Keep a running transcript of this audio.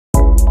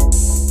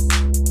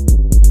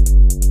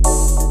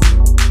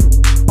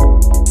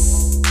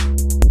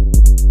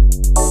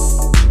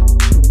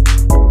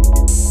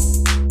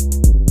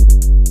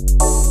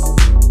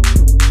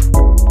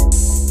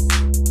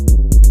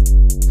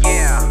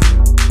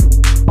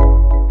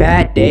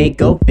Bad day,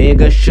 go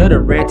figure,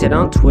 should've ranted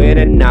on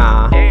Twitter,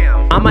 nah.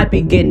 I might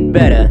be getting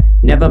better,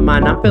 never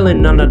mind, I'm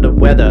feeling under the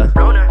weather.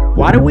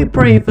 Why do we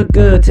pray for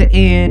good to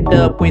end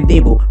up with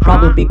evil?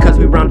 Probably because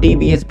we run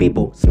devious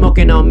people,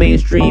 smoking on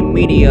mainstream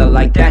media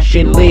like that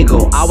shit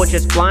legal. I was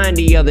just flying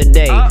the other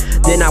day,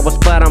 then I was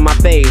flat on my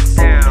face.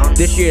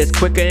 This year is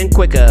quicker and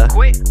quicker,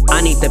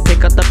 I need to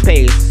pick up the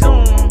pace.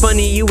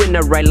 Funny, you in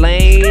the right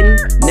lane,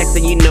 next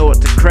thing you know it's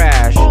a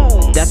crash.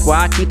 That's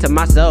why I keep to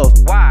myself,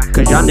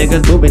 cause y'all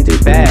niggas moving too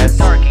fast.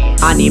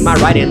 I need my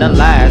right in the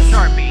last,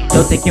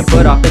 don't take your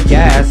foot off the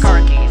gas.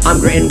 I'm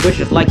granting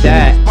wishes like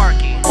that,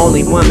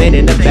 only one man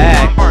in the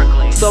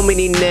back. So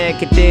many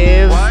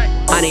negatives,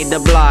 I need to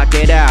block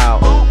it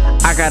out.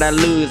 I got a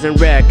losing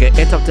record,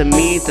 it's up to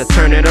me to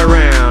turn it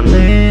around.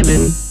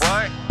 Living,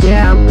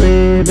 yeah I'm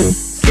living.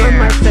 Some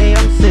might say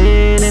I'm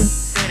sinning,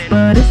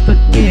 but it's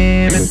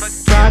forgiven.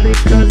 Probably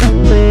cause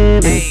I'm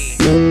living.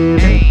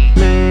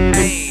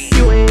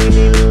 You ain't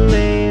even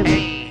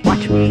living,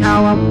 watch me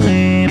how I'm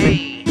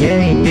living.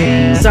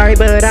 Sorry,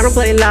 but I don't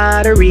play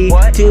lottery.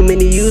 Too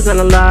many views on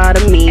a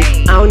lot of me.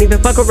 I don't even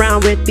fuck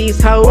around with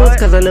these hoes,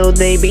 cause I know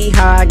they be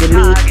hogging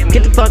me.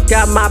 Get the fuck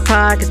out my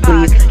pockets,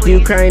 please.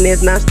 Ukraine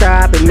is not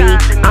stopping me.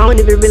 I don't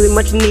even really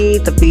much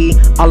need to be.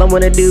 All I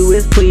wanna do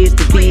is please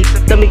the peace.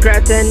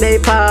 Democrats and their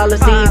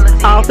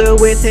policies, all filled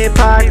with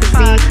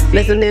hypocrisy.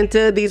 Listening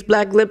to these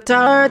black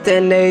libtards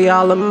and they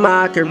all a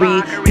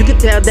mockery. You can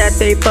tell that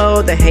they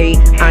for the hate.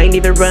 I ain't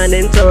even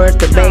running towards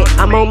debate.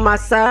 I'm on my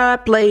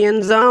side,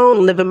 playing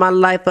zone, living my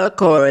life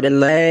accordingly.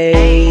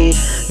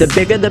 The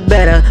bigger the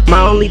better, my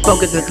only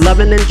focus is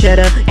loving and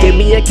cheddar. Give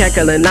me a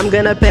cackle and I'm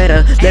gonna pet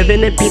her.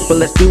 Living in people,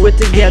 let's do it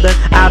together.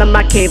 Out of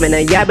my cave and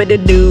a yabba to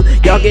do.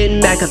 Y'all getting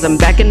mad cause I'm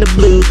back in the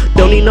blue.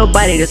 Don't need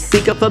nobody to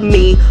speak up for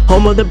me.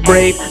 Home of the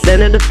brave,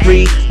 land of the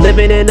free.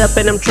 Living it up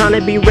and I'm trying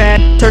to be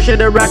rad. Turn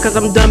shit around cause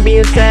I'm done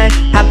being sad.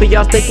 Happy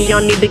y'all thinking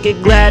y'all need to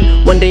get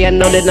glad. One day I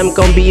know that I'm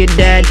gonna be a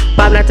dad.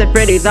 5 Nights at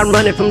Freddy's, I'm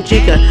running from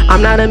Chica.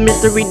 I'm not a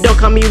mystery, don't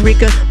call me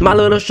Rika. My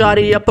little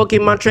shawty, a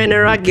Pokemon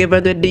trainer. I give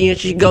her the D and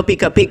she go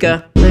pika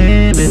pika.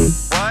 Living,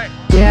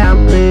 yeah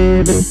I'm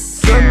living.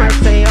 Some might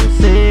say I'm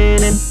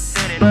sinning,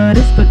 but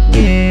it's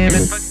forgiven.